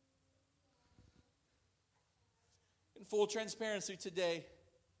 In full transparency today,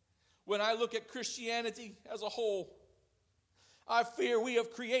 when I look at Christianity as a whole, I fear we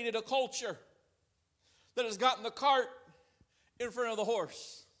have created a culture that has gotten the cart in front of the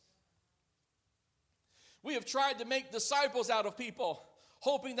horse. We have tried to make disciples out of people,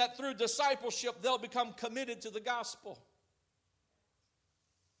 hoping that through discipleship they'll become committed to the gospel.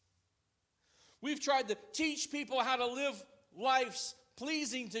 We've tried to teach people how to live lives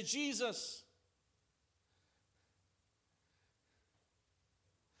pleasing to Jesus.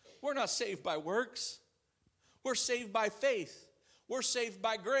 We're not saved by works. We're saved by faith. We're saved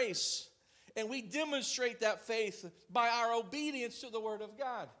by grace. And we demonstrate that faith by our obedience to the Word of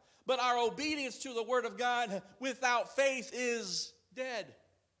God. But our obedience to the Word of God without faith is dead.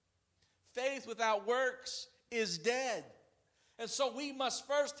 Faith without works is dead. And so we must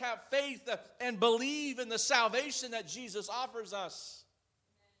first have faith and believe in the salvation that Jesus offers us.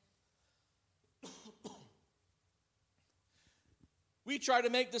 We try to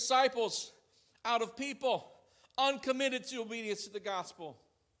make disciples out of people uncommitted to obedience to the gospel.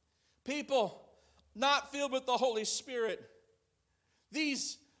 People not filled with the Holy Spirit.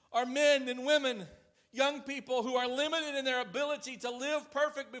 These are men and women, young people who are limited in their ability to live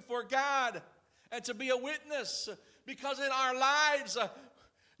perfect before God and to be a witness. Because in our lives,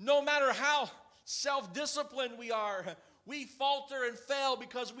 no matter how self-disciplined we are, we falter and fail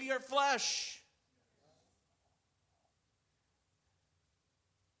because we are flesh.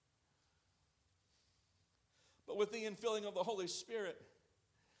 But with the infilling of the Holy Spirit,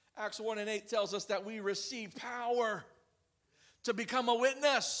 Acts 1:8 tells us that we receive power to become a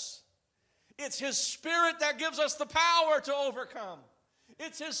witness. It's His Spirit that gives us the power to overcome.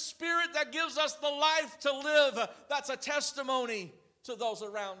 It's His Spirit that gives us the life to live. That's a testimony to those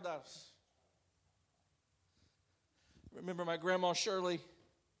around us. Remember my grandma Shirley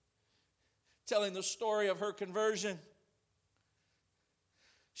telling the story of her conversion.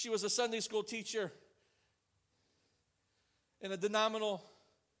 She was a Sunday school teacher in a denominational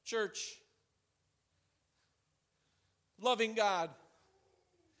church, loving God.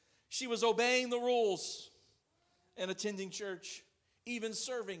 She was obeying the rules and attending church, even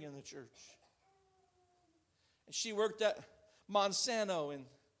serving in the church. And she worked at Monsanto in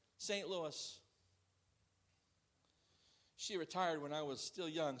St. Louis. She retired when I was still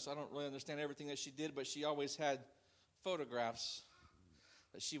young, so I don't really understand everything that she did, but she always had photographs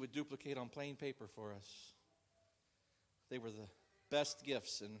that she would duplicate on plain paper for us. They were the best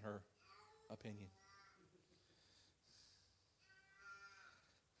gifts in her opinion.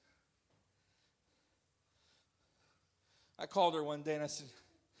 I called her one day and I said,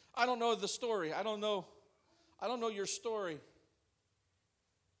 I don't know the story. I don't know your story.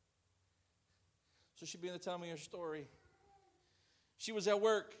 So she began to tell me her story. She was at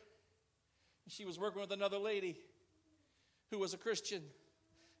work. She was working with another lady who was a Christian.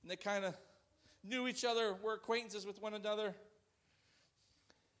 And they kind of knew each other, were acquaintances with one another.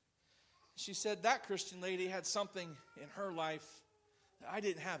 She said that Christian lady had something in her life that I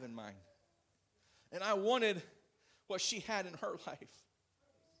didn't have in mine. And I wanted what she had in her life.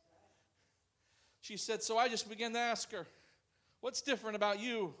 She said, so I just began to ask her, what's different about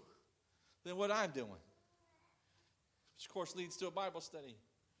you than what I'm doing? Which, of course, leads to a Bible study.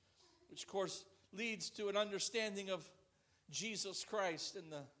 Which, of course, leads to an understanding of Jesus Christ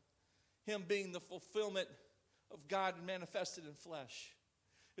and Him being the fulfillment of God manifested in flesh.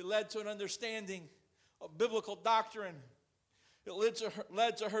 It led to an understanding of biblical doctrine. It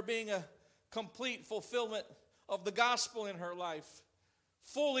led to her being a complete fulfillment of the gospel in her life,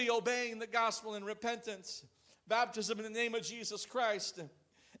 fully obeying the gospel in repentance, baptism in the name of Jesus Christ,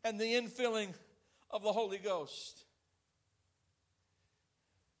 and the infilling of the Holy Ghost.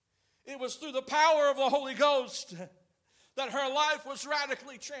 It was through the power of the Holy Ghost that her life was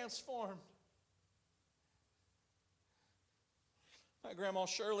radically transformed. My grandma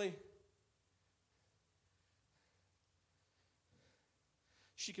Shirley,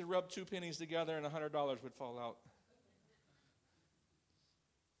 she could rub 2 pennies together and $100 would fall out.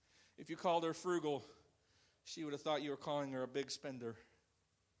 If you called her frugal, she would have thought you were calling her a big spender.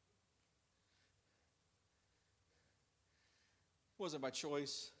 It wasn't by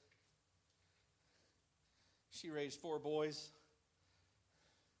choice. She raised 4 boys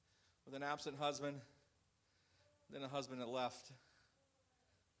with an absent husband, then a husband that left.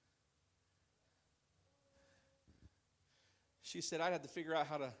 She said, I'd have to figure out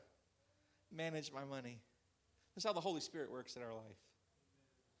how to manage my money. That's how the Holy Spirit works in our life.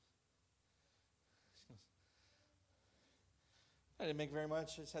 I didn't make very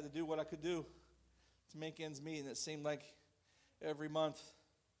much. I just had to do what I could do to make ends meet. And it seemed like every month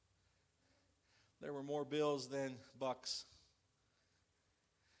there were more bills than bucks.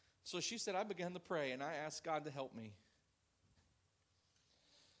 So she said, I began to pray and I asked God to help me.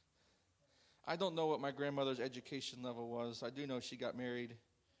 I don't know what my grandmother's education level was. I do know she got married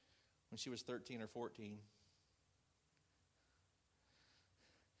when she was 13 or 14.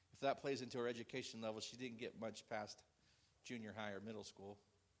 If that plays into her education level, she didn't get much past junior high or middle school.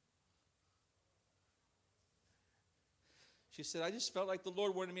 She said, I just felt like the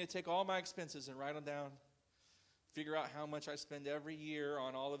Lord wanted me to take all my expenses and write them down, figure out how much I spend every year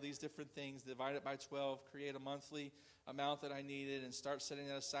on all of these different things, divide it by 12, create a monthly amount that I needed, and start setting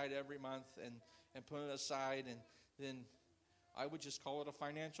that aside every month and put it aside. And then I would just call it a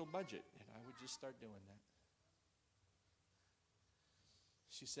financial budget, and I would just start doing that.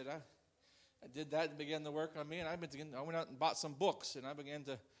 She said, I did that and began to work on me, and I went out and bought some books, and I began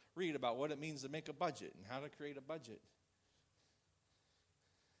to read about what it means to make a budget and how to create a budget.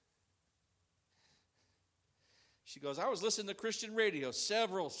 She goes, I was listening to Christian radio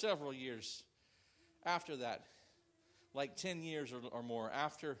several years after that, like 10 years or more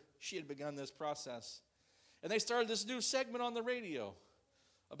after she had begun this process. And they started this new segment on the radio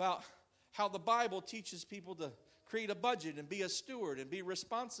about how the Bible teaches people to create a budget and be a steward and be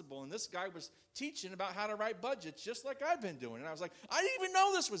responsible. And this guy was teaching about how to write budgets just like I've been doing. And I was like, I didn't even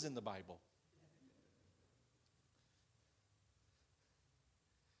know this was in the Bible.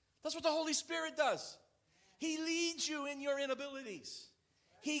 That's what the Holy Spirit does. He leads you in your inabilities.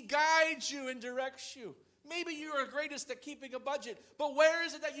 He guides you and directs you. Maybe you are greatest at keeping a budget, but where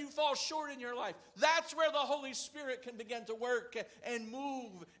is it that you fall short in your life? That's where the Holy Spirit can begin to work and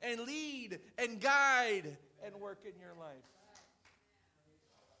move and lead and guide and work in your life.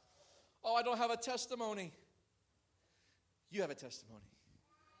 Oh, I don't have a testimony. You have a testimony.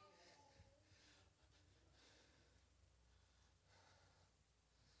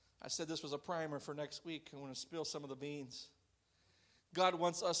 I said this was a primer for next week. I want to spill some of the beans. God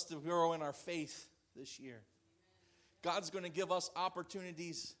wants us to grow in our faith this year. God's going to give us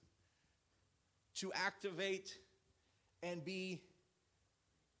opportunities to activate and be,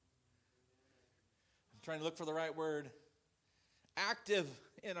 I'm trying to look for the right word, active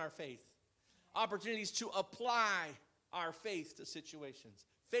in our faith. Opportunities to apply our faith to situations.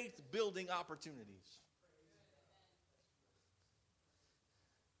 Faith-building opportunities.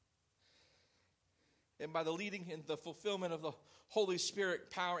 and by the leading and the fulfillment of the Holy Spirit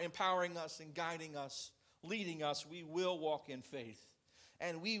empowering us and guiding us, leading us, we will walk in faith.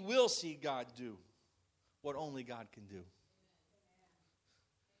 And we will see God do what only God can do.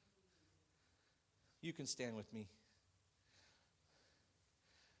 You can stand with me.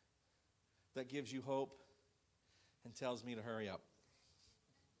 That gives you hope and tells me to hurry up.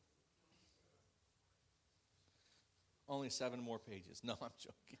 Only 7 more pages. No, I'm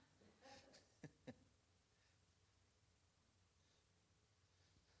joking.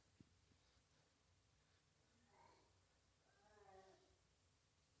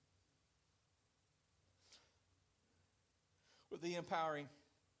 With the empowering,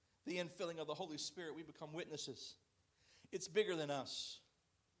 the infilling of the Holy Spirit, we become witnesses. It's bigger than us.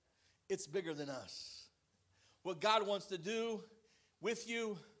 It's bigger than us. What God wants to do with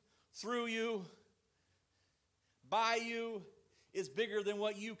you, through you, by you, is bigger than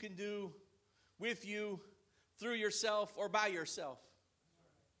what you can do with you, through yourself, or by yourself.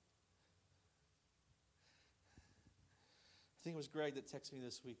 I think it was Greg that texted me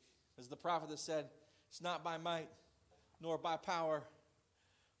this week. As the prophet that said, it's not by might, nor by power,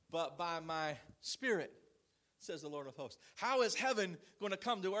 but by my Spirit, says the Lord of hosts. How is heaven going to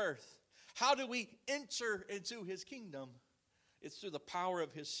come to earth? How do we enter into his kingdom? It's through the power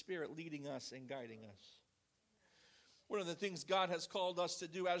of his Spirit leading us and guiding us. One of the things God has called us to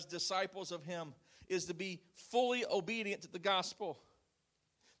do as disciples of him is to be fully obedient to the gospel.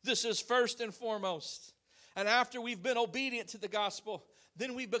 This is first and foremost. And after we've been obedient to the gospel,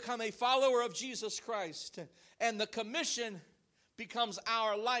 then we become a follower of Jesus Christ. And the commission becomes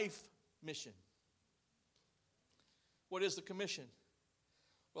our life mission. What is the commission?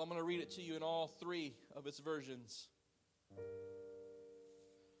 Well, I'm going to read it to you in all 3 of its versions.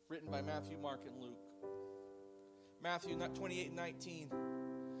 Written by Matthew, Mark, and Luke. Matthew 28:19.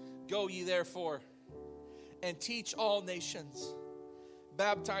 Go ye therefore and teach all nations,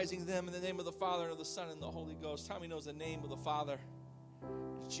 baptizing them in the name of the Father and of the Son and the Holy Ghost. How many knows the name of the Father?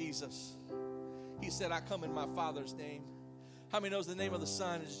 Jesus. He said, I come in my Father's name. How many knows the name of the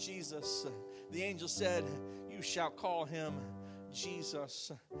Son is Jesus? The angel said, you shall call him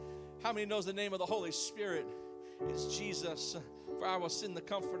Jesus. How many knows the name of the Holy Spirit is Jesus? For I will send the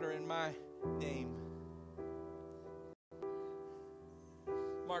Comforter in my name.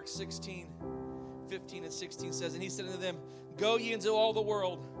 Mark 16:15 and 16 says, and he said unto them, go ye into all the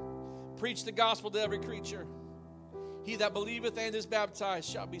world, preach the gospel to every creature. He that believeth and is baptized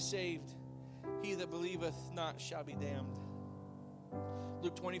shall be saved. He that believeth not shall be damned.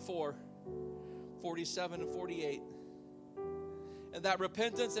 Luke 24:47 and 48. And that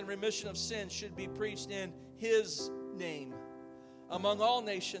repentance and remission of sins should be preached in his name among all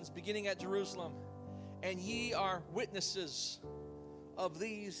nations, beginning at Jerusalem. And ye are witnesses of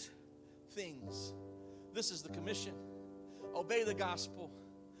these things. This is the commission. Obey the gospel.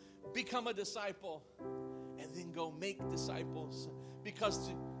 Become a disciple. And then go make disciples. Because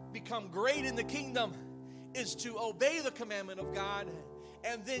to become great in the kingdom is to obey the commandment of God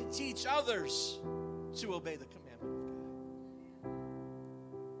and then teach others to obey the commandment of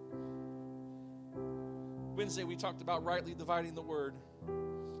God. Wednesday we talked about rightly dividing the word.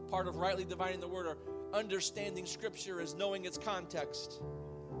 Part of rightly dividing the word or understanding Scripture is knowing its context.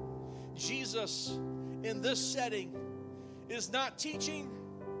 Jesus in this setting is not teaching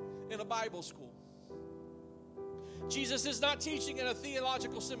in a Bible school. Jesus is not teaching in a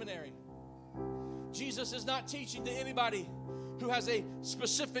theological seminary. Jesus is not teaching to anybody who has a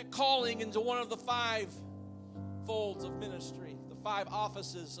specific calling into one of the 5 folds of ministry, the 5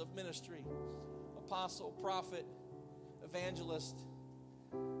 offices of ministry: apostle, prophet, evangelist,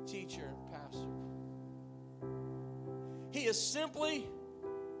 teacher, and pastor. He is simply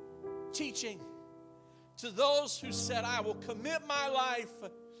teaching to those who said, I will commit my life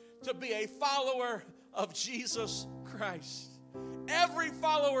to be a follower of Jesus Christ. Every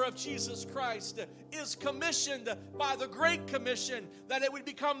follower of Jesus Christ is commissioned by the Great Commission that it would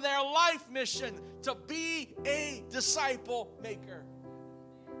become their life mission to be a disciple maker.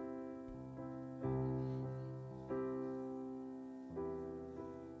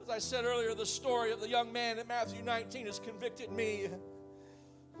 As I said earlier, the story of the young man in Matthew 19 has convicted me.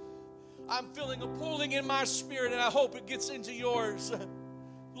 I'm feeling a pulling in my spirit, and I hope it gets into yours.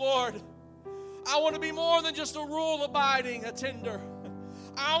 Lord, I want to be more than just a rule-abiding attender.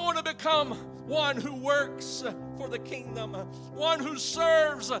 I want to become one who works for the kingdom, one who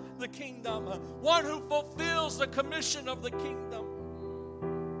serves the kingdom, one who fulfills the commission of the kingdom.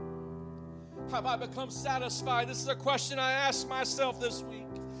 Have I become satisfied? This is a question I asked myself this week.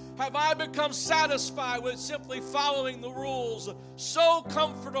 Have I become satisfied with simply following the rules, so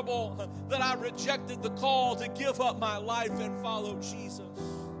comfortable that I rejected the call to give up my life and follow Jesus?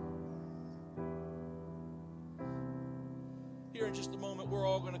 Here in just a moment, we're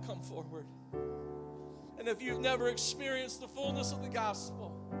all going to come forward. And if you've never experienced the fullness of the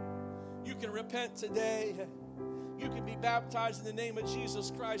gospel, you can repent today. You can be baptized in the name of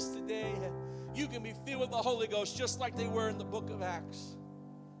Jesus Christ today. You can be filled with the Holy Ghost just like they were in the book of Acts.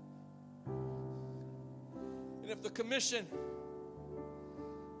 And if the commission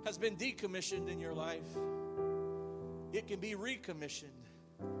has been decommissioned in your life, it can be recommissioned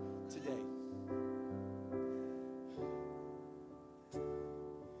today.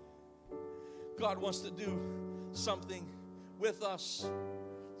 God wants to do something with us,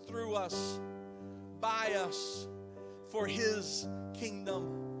 through us, by us, for His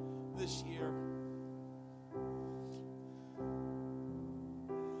kingdom this year.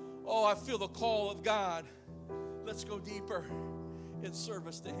 Oh, I feel the call of God. Let's go deeper in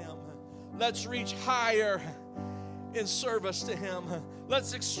service to Him. Let's reach higher in service to Him.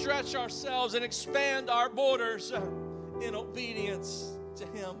 Let's stretch ourselves and expand our borders in obedience to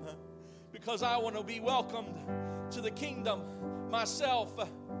Him. Because I want to be welcomed to the kingdom myself.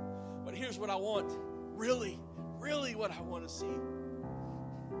 But here's what I want. Really what I want to see.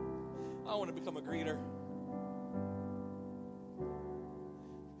 I want to become a greeter.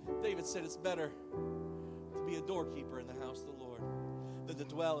 David said it's better to be a doorkeeper in the house of the Lord than to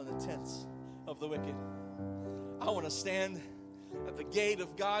dwell in the tents of the wicked. I want to stand at the gate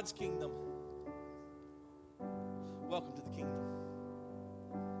of God's kingdom. Welcome to the kingdom.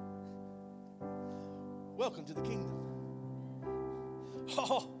 Welcome to the kingdom.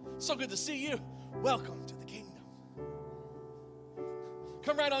 Oh, so good to see you. Welcome to the kingdom.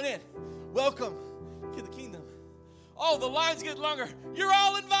 Come right on in. Welcome to the kingdom. Oh, the lines get longer. You're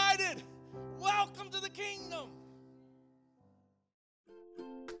all invited. Welcome to the kingdom.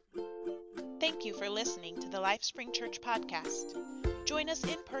 Thank you for listening to the LifeSpring Church podcast. Join us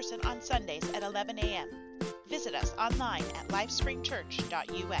in person on Sundays at 11 a.m. Visit us online at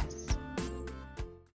lifespringchurch.us.